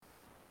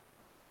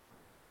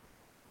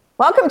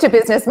Welcome to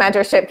Business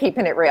Mentorship,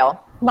 Keeping It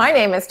Real. My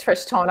name is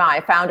Trish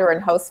Tonai, founder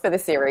and host for the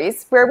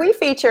series, where we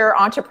feature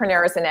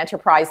entrepreneurs and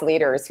enterprise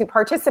leaders who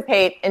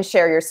participate in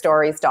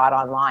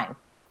ShareYourStories.online.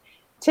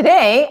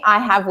 Today, I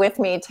have with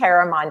me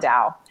Tara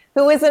Mondau,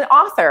 who is an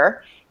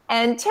author,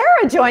 and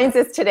Tara joins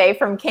us today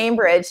from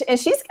Cambridge, and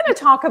she's going to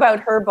talk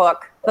about her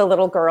book, The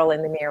Little Girl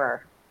in the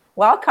Mirror.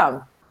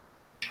 Welcome.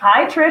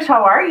 Hi, Trish.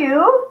 How are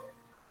you?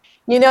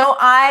 You know,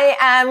 I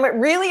am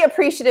really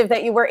appreciative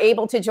that you were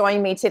able to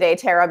join me today,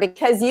 Tara,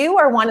 because you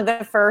are one of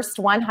the first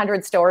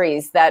 100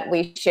 stories that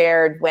we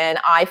shared when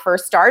I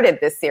first started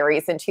this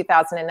series in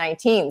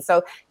 2019.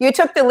 So you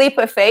took the leap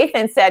of faith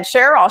and said,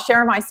 sure, I'll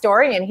share my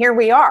story, and here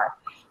we are.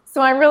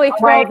 So I'm really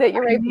thrilled that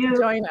you're able to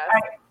join us.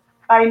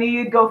 I knew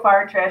you'd go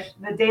far, Trish.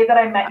 The day that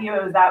I met you,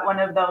 it was at one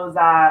of those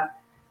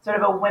sort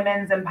of a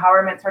women's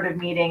empowerment sort of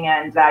meeting,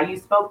 and you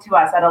spoke to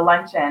us at a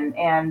luncheon,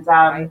 and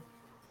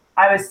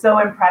I was so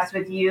impressed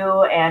with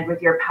you and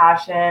with your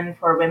passion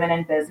for women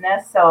in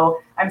business. So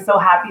I'm so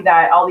happy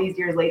that all these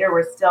years later,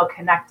 we're still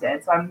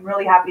connected. So I'm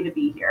really happy to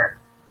be here.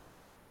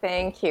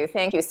 Thank you.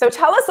 Thank you. So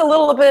tell us a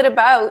little bit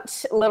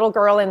about Little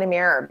Girl in the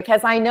Mirror,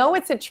 because I know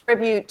it's a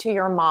tribute to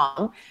your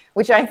mom,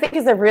 which I think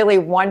is a really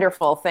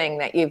wonderful thing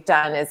that you've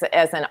done as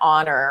an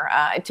honor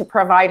to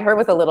provide her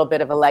with a little bit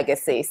of a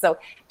legacy. So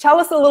tell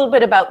us a little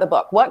bit about the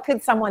book. What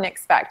could someone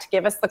expect?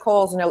 Give us the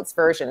Coles Notes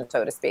version,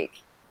 so to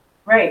speak.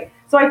 Right.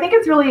 So I think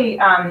it's really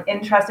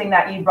interesting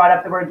that you brought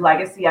up the word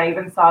legacy. I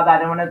even saw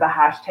that in one of the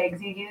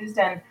hashtags you used.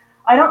 And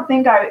I don't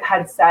think I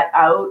had set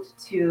out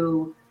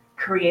to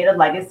create a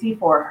legacy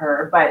for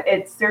her, but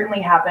it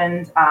certainly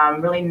happened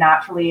really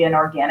naturally and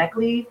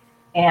organically.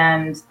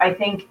 And I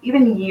think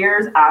even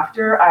years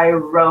after I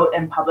wrote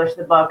and published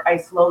the book, I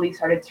slowly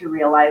started to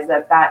realize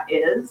that that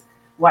is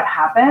what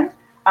happened,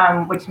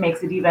 which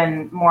makes it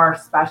even more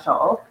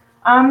special.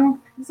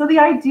 So the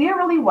idea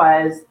really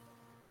was,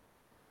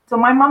 so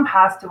my mom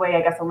passed away,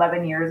 I guess,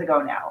 11 years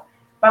ago now.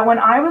 But when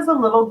I was a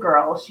little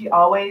girl, she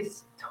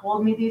always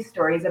told me these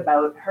stories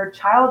about her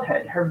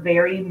childhood, her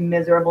very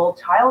miserable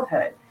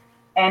childhood.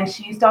 And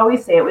she used to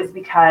always say it was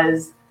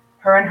because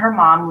her and her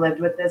mom lived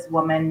with this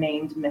woman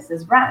named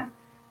Mrs. Wren.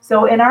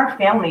 So in our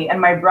family,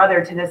 and my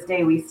brother to this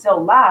day, we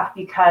still laugh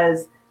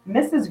because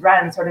Mrs.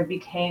 Wren sort of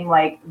became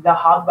like the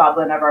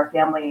hobgoblin of our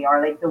family,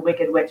 or like the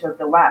Wicked Witch of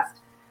the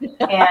West.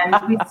 And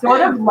we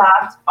sort of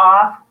laughed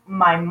off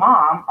my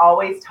mom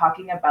always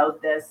talking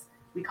about this.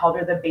 We called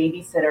her the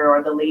babysitter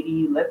or the lady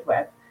you lived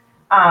with.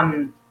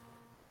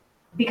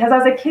 Because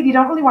as a kid, you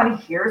don't really want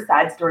to hear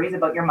sad stories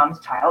about your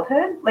mom's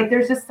childhood. Like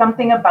there's just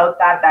something about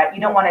that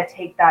you don't want to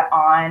take that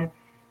on.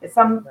 It's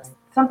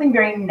something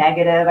very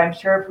negative. I'm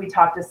sure if we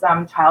talk to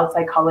some child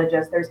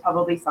psychologists, there's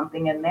probably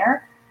something in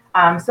there.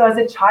 So as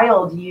a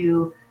child,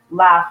 you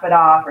laugh it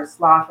off or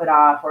slough it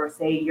off or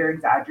say you're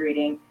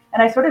exaggerating.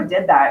 And I sort of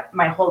did that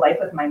my whole life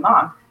with my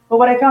mom. But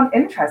what I found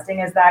interesting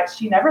is that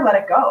she never let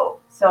it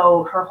go.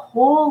 So her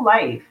whole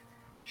life,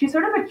 she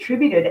sort of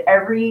attributed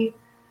every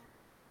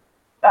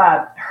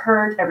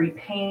hurt, every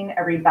pain,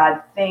 every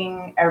bad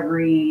thing,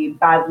 every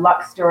bad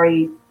luck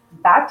story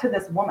back to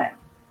this woman.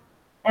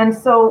 And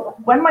so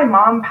when my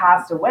mom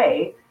passed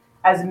away,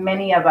 as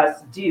many of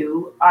us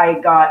do, I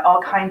got all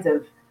kinds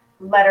of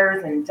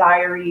letters and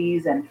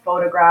diaries and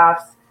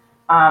photographs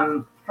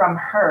from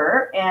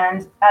her.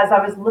 And as I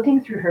was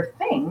looking through her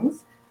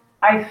things,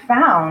 I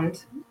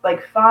found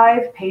like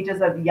 5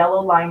 pages of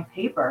yellow lined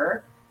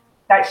paper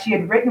that she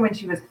had written when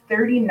she was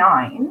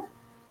 39.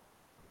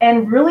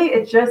 And really,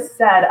 it just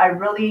said, I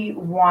really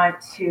want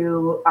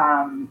to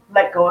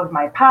let go of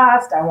my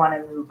past. I want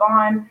to move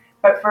on.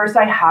 But first,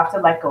 I have to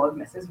let go of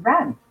Mrs.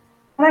 Wren.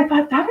 And I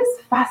thought that is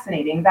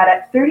fascinating that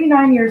at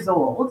 39 years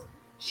old,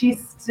 she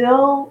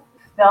still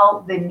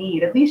felt the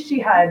need, at least she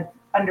had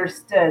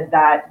understood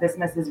that this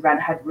Mrs. Wren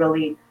had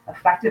really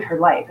affected her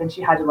life and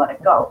she had to let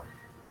it go.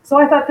 So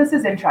I thought, this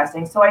is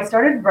interesting. So I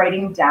started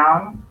writing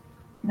down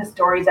the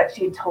stories that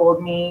she had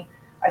told me.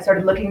 I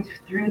started looking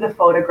through the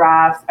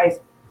photographs. I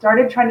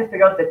started trying to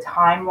figure out the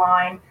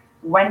timeline.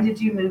 When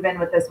did you move in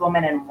with this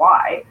woman and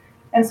why?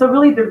 And so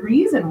really the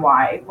reason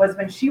why was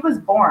when she was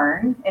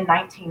born in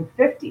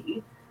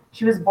 1950,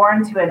 she was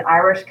born to an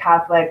Irish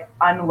Catholic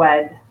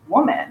unwed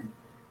woman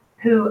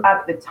who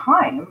at the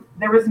time,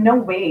 there was no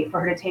way for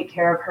her to take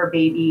care of her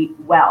baby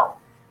well.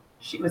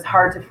 It was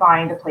hard to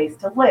find a place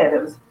to live.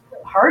 It was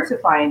hard to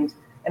find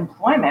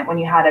employment when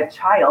you had a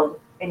child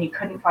and you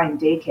couldn't find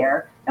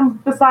daycare.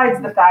 And besides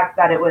the fact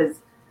that it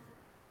was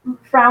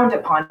frowned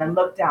upon and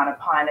looked down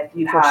upon if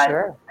you had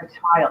a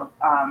child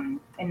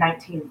in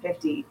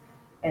 1950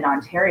 in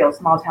Ontario,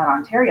 small town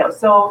Ontario.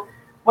 So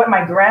what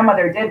my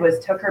grandmother did was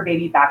took her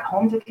baby back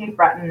home to Cape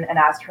Breton and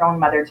asked her own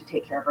mother to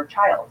take care of her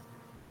child.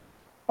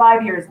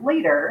 5 years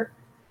later,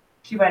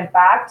 she went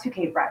back to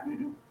Cape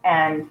Breton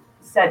and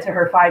said to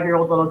her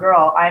 5-year-old little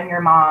girl, I'm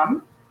your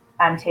mom.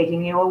 I'm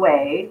taking you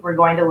away. We're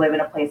going to live in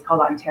a place called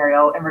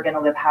Ontario and we're going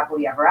to live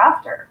happily ever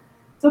after.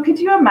 So could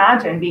you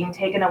imagine being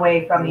taken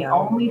away from the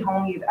only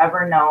home you've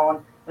ever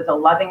known with a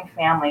loving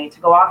family to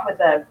go off with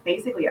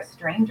basically a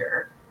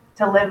stranger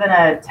to live in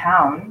a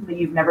town that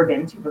you've never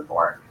been to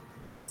before?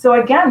 So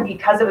again,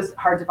 because it was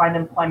hard to find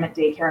employment,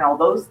 daycare, and all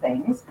those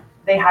things,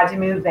 they had to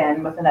move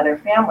in with another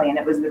family, and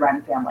it was the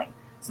Wren family.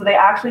 So they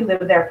actually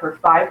lived there for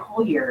 5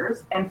 whole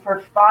years. And for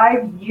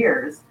 5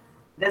 years,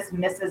 this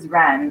Mrs.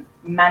 Wren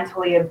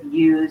mentally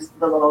abused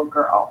the little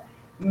girl,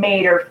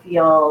 made her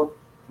feel,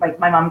 like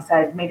my mom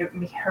said, made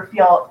her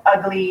feel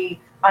ugly,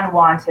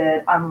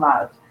 unwanted,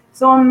 unloved.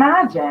 So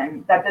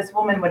imagine that this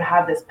woman would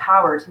have this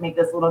power to make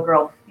this little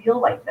girl feel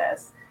like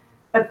this.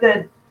 But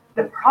the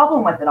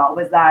problem with it all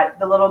was that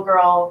the little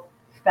girl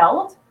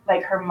felt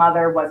like her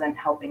mother wasn't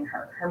helping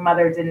her. Her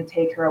mother didn't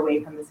take her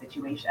away from the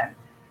situation.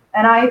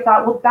 And I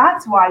thought, well,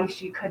 that's why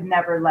she could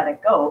never let it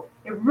go.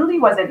 It really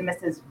wasn't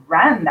Mrs.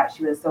 Wren that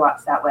she was so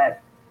upset with.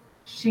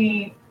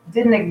 She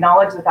didn't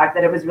acknowledge the fact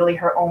that it was really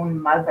her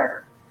own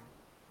mother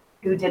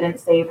who didn't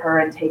save her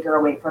and take her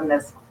away from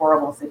this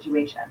horrible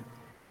situation.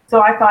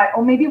 So I thought,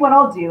 oh, maybe what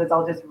I'll do is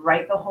I'll just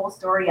write the whole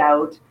story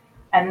out,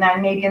 and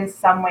then maybe in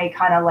some way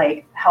kind of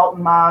like help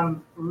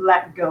mom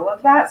let go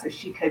of that so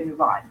she could move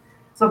on.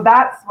 So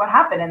that's what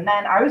happened. And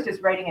then I was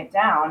just writing it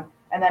down,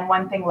 and then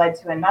one thing led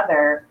to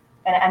another,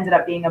 and it ended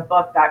up being a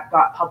book that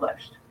got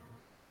published.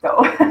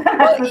 So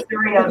that's the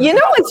story of,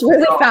 what's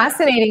really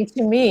fascinating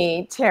to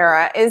me,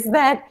 Tara, is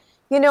that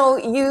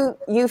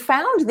you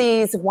found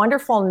these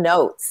wonderful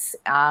notes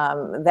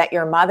that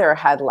your mother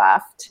had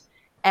left.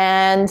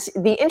 And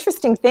the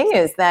interesting thing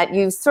is that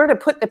you sort of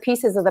put the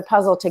pieces of the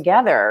puzzle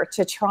together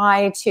to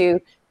try to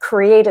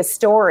create a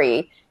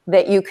story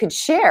that you could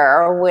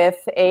share with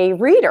a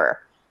reader.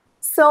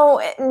 So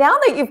now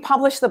that you've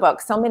published the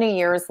book so many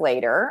years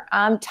later,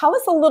 tell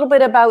us a little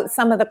bit about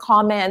some of the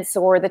comments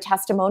or the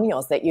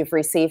testimonials that you've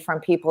received from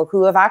people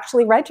who have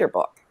actually read your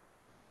book.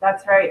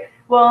 That's right.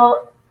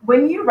 Well,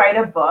 when you write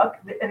a book,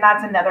 and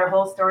that's another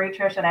whole story,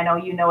 Trish, and I know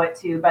you know it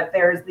too, but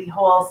there's the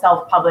whole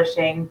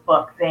self-publishing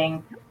book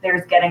thing.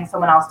 There's getting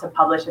someone else to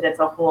publish it. It's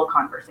a whole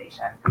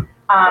conversation.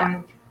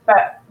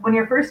 But when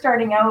you're first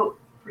starting out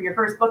for your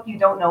first book, you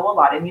don't know a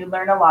lot, and you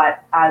learn a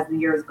lot as the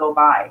years go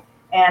by.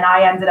 And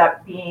I ended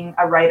up being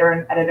a writer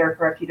and editor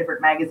for a few different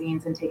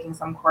magazines and taking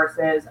some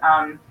courses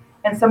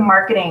and some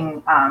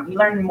marketing. You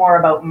learn more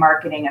about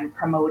marketing and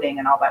promoting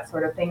and all that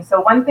sort of thing.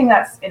 So one thing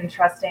that's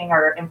interesting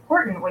or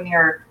important when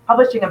you're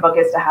publishing a book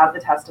is to have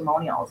the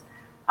testimonials.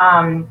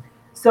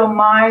 So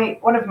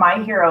one of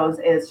my heroes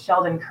is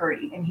Sheldon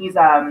Curry, and he's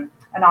an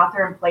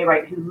author and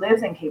playwright who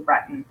lives in Cape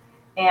Breton.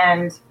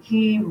 And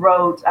he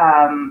wrote,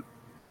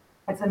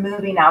 it's a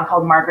movie now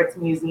called Margaret's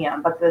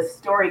Museum, but the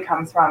story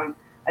comes from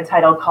a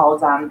title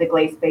called The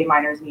Glace Bay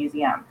Miners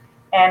Museum.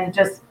 And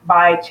just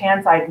by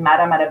chance, I'd met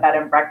him at a bed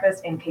and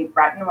breakfast in Cape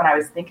Breton when I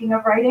was thinking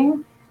of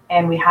writing.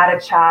 And we had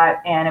a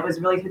chat, and it was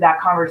really through that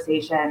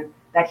conversation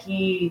that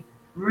he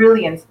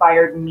really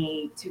inspired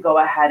me to go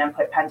ahead and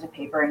put pen to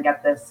paper and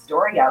get this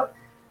story out.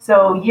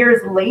 So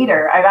years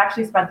later, I've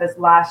actually spent this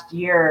last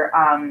year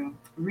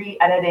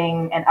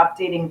re-editing and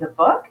updating the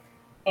book.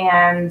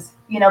 And,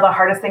 the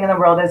hardest thing in the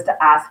world is to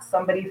ask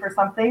somebody for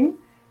something.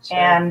 Sure.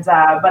 And,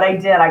 but I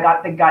did, I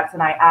got the guts,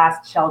 and I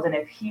asked Sheldon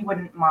if he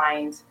wouldn't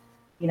mind,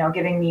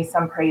 giving me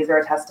some praise or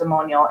a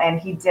testimonial. And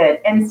he did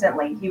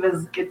instantly.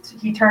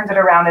 He turned it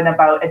around in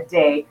about a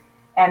day.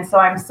 And so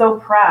I'm so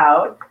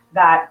proud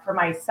that for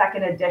my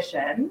second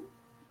edition,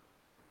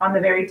 on the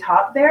very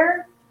top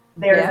there's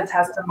a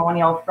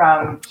testimonial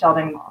from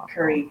Sheldon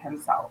Curry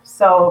himself.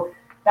 So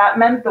that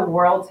meant the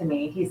world to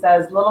me. He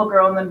says, "Little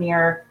Girl in the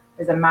Mirror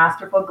is a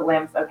masterful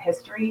glimpse of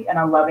history and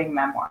a loving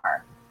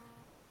memoir."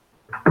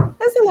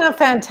 Isn't that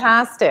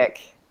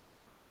fantastic?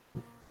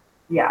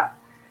 Yeah.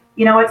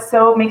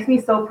 Makes me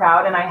so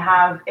proud.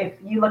 And if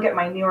you look at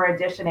my newer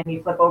edition and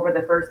you flip over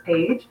the first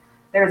page,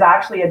 there's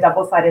actually a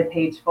double-sided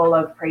page full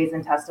of praise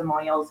and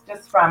testimonials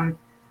just from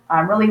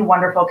really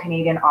wonderful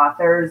Canadian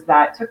authors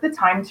that took the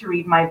time to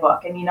read my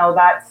book. And,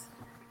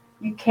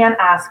 you can't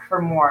ask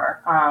for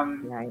more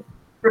right.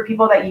 For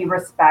people that you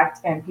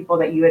respect and people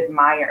that you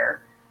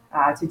admire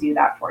to do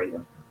that for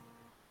you.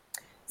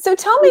 So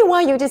tell me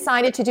why you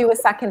decided to do a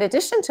second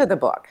edition to the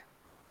book.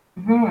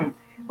 Mm-hmm.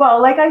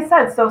 Well, like I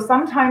said, so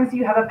sometimes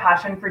you have a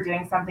passion for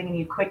doing something and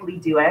you quickly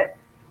do it.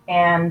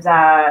 And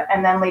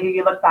then later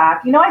you look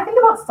back. I think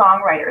about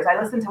songwriters. I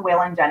listen to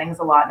Waylon Jennings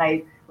a lot, and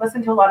I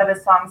listen to a lot of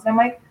his songs. And I'm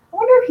like, I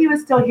wonder if he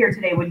was still here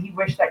today, would he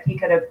wish that he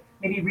could have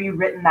maybe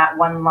rewritten that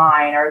one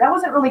line, or that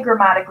wasn't really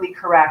grammatically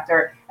correct.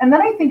 And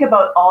then I think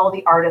about all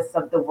the artists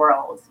of the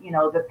world,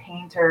 the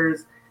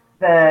painters,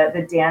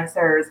 the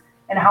dancers,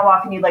 and how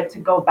often you'd like to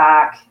go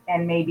back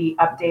and maybe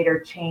update or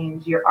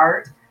change your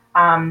art.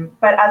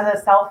 But as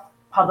a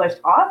self-published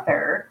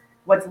author,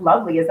 what's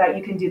lovely is that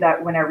you can do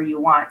that whenever you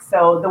want.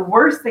 So the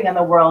worst thing in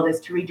the world is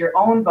to read your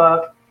own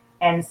book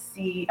and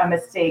see a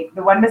mistake.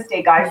 The one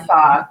mistake I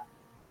saw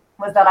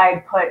was that I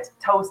put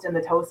toast in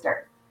the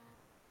toaster.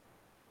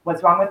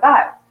 What's wrong with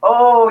that?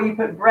 Oh, you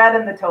put bread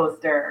in the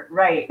toaster,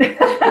 right?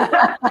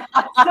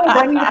 So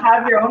then you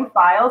have your own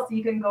files, so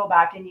you can go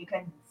back and you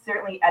can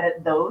certainly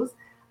edit those.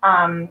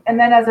 And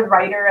then as a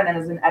writer and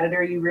as an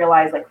editor, you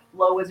realize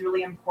flow is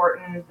really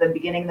important, the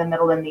beginning, the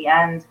middle, and the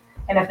end.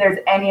 And if there's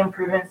any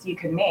improvements you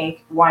can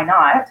make, why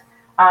not?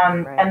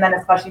 Right. And then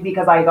especially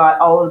because I got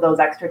all of those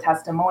extra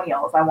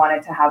testimonials, I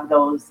wanted to have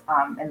those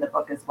in the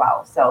book as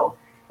well. So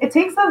it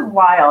takes a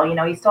while,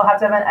 you still have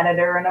to have an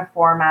editor and a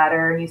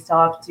formatter, and you still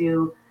have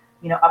to,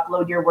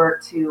 upload your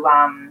work to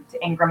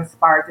Ingram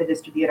Spark, the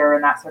distributor,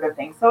 and that sort of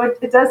thing. So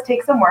it does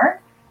take some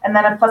work. And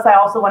then plus I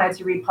also wanted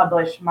to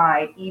republish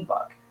my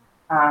ebook,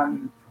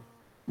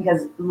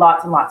 because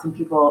lots of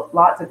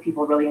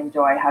people really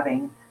enjoy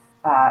having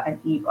an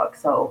ebook.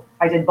 So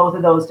I did both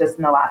of those just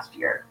in the last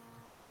year.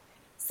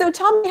 So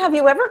tell me, have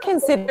you ever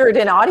considered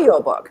an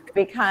audiobook?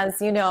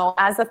 Because,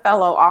 as a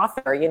fellow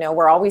author,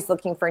 we're always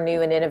looking for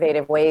new and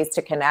innovative ways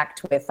to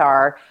connect with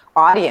our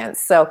audience.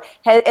 So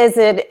has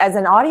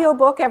an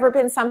audiobook ever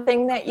been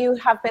something that you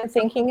have been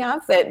thinking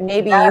of, that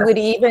maybe you would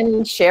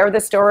even share the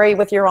story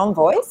with your own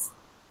voice?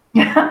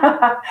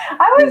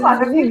 I always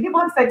laugh. A few people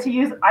have said to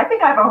use, I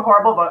think I have a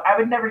horrible voice. I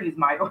would never use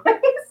my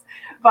voice.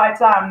 But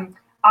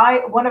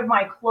one of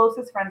my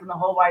closest friends in the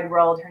whole wide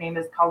world, her name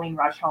is Colleen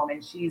Rushholm,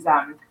 and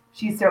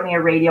she's certainly a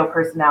radio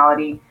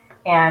personality,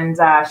 and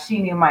she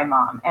knew my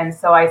mom. And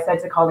so I said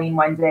to Colleen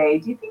one day,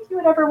 do you think you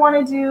would ever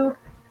want to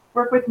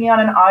work with me on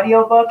an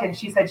audiobook? And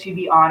she said she'd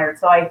be honored.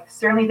 So I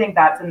certainly think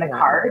that's in the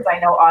cards. I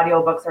know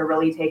audiobooks are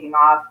really taking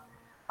off,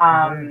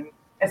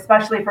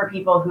 especially for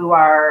people who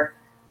are,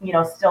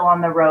 still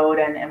on the road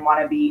and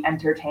want to be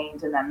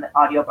entertained. And then the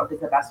audiobook is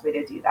the best way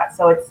to do that.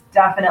 So it's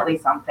definitely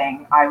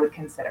something I would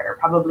consider,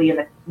 probably in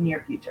the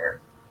near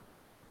future.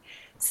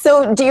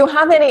 So do you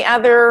have any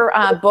other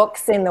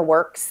books in the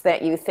works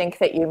that you think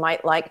that you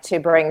might like to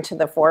bring to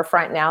the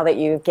forefront now that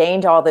you've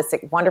gained all this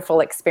wonderful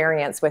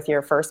experience with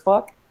your first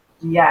book?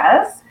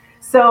 Yes.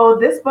 So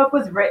this book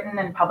was written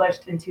and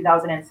published in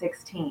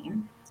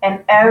 2016.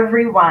 And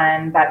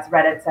everyone that's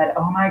read it said,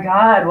 oh my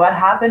God, what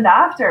happened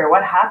after?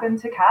 What happened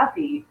to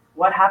Kathy?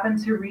 What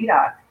happened to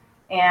Rita?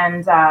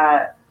 And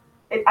I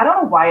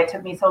don't know why it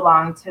took me so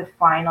long to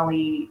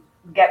finally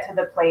get to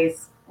the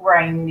place where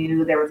I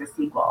knew there was a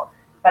sequel.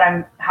 But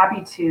I'm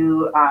happy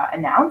to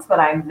announce that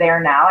I'm there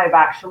now. I've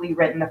actually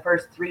written the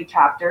first 3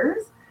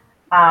 chapters.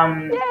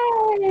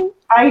 Yay!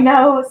 I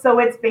know. So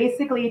it's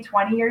basically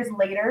 20 years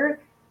later,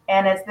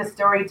 and it's the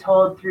story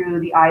told through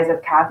the eyes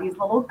of Kathy's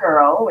little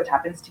girl, which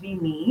happens to be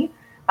me.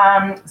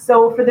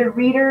 So for the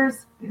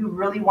readers who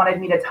really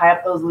wanted me to tie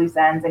up those loose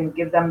ends and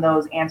give them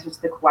those answers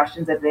to the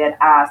questions that they had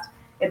asked,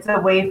 it's a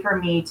way for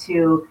me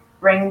to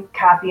bring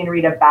Kathy and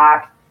Rita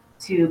back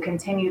to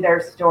continue their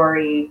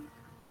story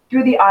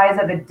through the eyes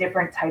of a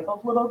different type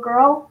of little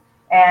girl.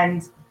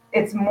 And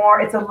it's a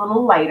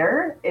little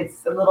lighter,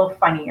 it's a little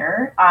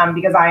funnier,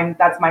 because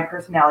that's my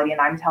personality and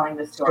I'm telling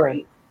the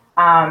story.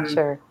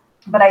 Sure.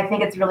 But I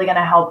think it's really going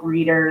to help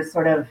readers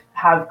sort of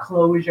have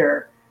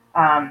closure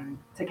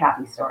to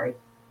Kathy's story.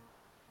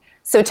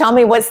 So tell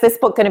me, what's this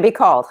book going to be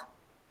called?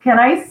 Can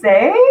I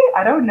say?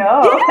 I don't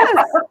know.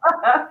 Yes.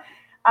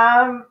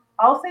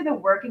 I'll say the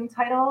working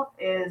title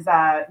is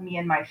Me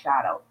and My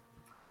Shadow.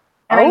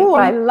 And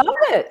I love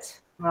it.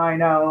 I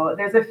know.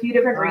 There's a few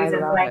different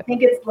reasons. And I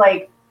think it's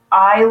like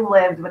I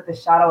lived with the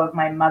shadow of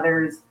my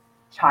mother's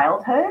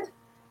childhood.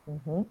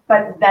 Mm-hmm.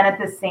 But then at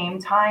the same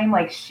time,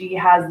 like she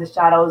has the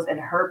shadows in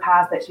her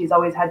past that she's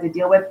always had to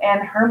deal with.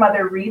 And her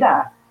mother,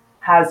 Rita,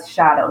 has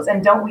shadows.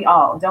 And don't we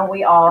all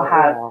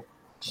have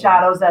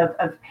shadows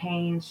of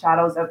pain,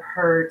 shadows of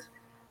hurt,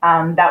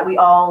 that we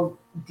all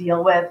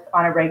deal with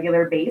on a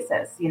regular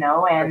basis,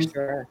 and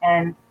sure.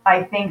 And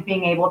I think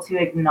being able to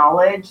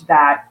acknowledge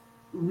that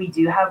we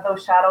do have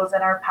those shadows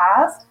in our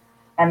past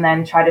and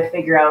then try to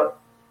figure out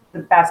the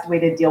best way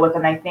to deal with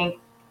them. I think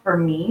for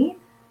me,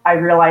 I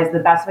realized the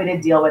best way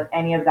to deal with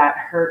any of that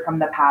hurt from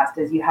the past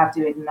is you have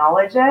to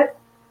acknowledge it,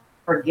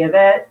 forgive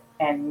it,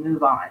 and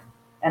move on.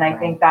 And I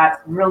think that's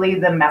really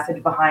the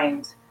message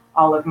behind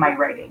all of my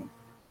writing.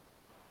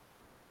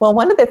 Well,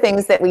 one of the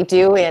things that we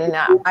do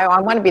I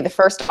want to be the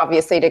first,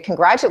 obviously, to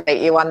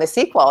congratulate you on the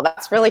sequel.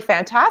 That's really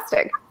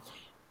fantastic.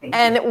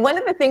 And one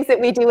of the things that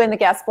we do in the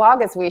guest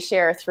blog is we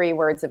share 3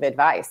 words of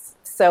advice.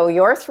 So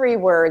your 3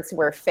 words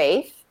were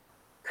faith,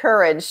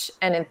 courage,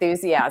 and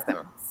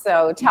enthusiasm.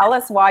 So tell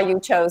us why you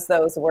chose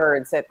those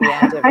words at the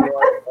end of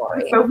your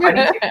story. So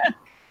funny.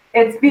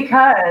 It's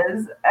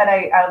because,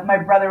 and my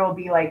brother will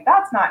be like,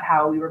 that's not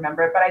how we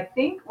remember it. But I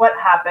think what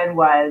happened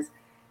was,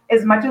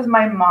 as much as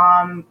my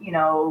mom,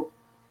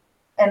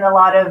 and a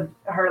lot of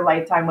her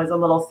lifetime was a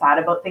little sad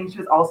about things, she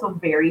was also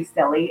very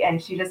silly,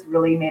 and she just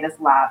really made us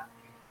laugh.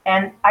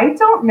 And I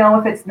don't know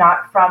if it's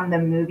not from the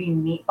movie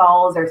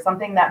Meatballs or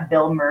something that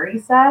Bill Murray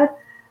said.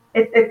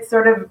 It's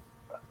sort of,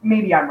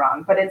 maybe I'm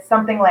wrong, but it's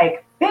something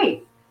like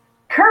faith,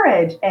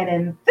 courage, and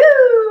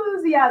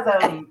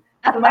enthusiasm.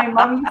 So my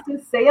mom used to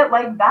say it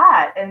like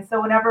that. And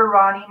so whenever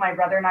Ronnie, my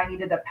brother, and I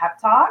needed a pep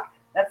talk,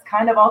 that's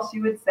kind of all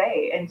she would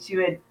say. And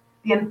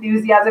the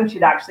enthusiasm,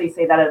 she'd actually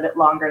say that a bit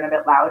longer and a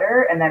bit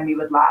louder, and then we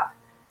would laugh.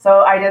 So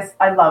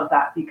I love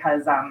that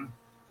because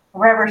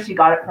wherever she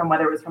got it from,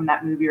 whether it was from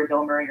that movie or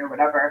Bill Murray or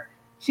whatever,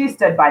 she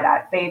stood by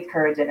that faith,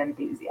 courage, and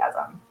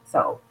enthusiasm.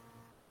 So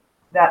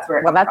That's where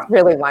it Well, comes that's from.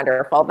 really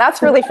wonderful.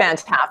 That's really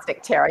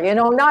fantastic, Tara. You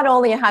know, not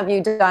only have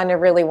you done a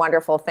really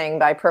wonderful thing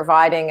by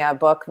providing a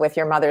book with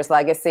your mother's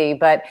legacy,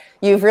 but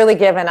you've really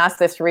given us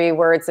the 3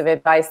 words of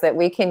advice that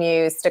we can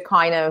use to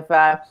kind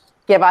of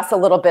give us a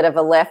little bit of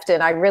a lift.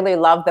 And I really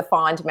love the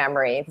fond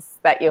memories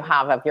that you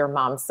have of your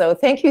mom. So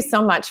thank you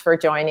so much for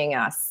joining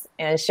us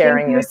and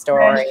sharing your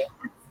story. Trish.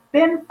 It's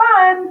been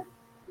fun.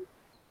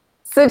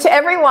 So to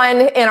everyone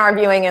in our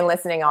viewing and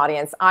listening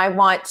audience, I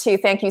want to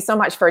thank you so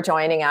much for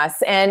joining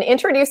us and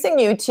introducing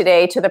you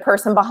today to the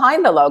person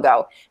behind the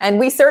logo. And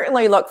we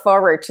certainly look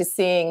forward to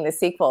seeing the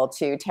sequel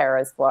to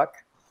Tara's book.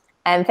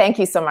 And thank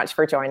you so much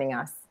for joining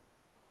us.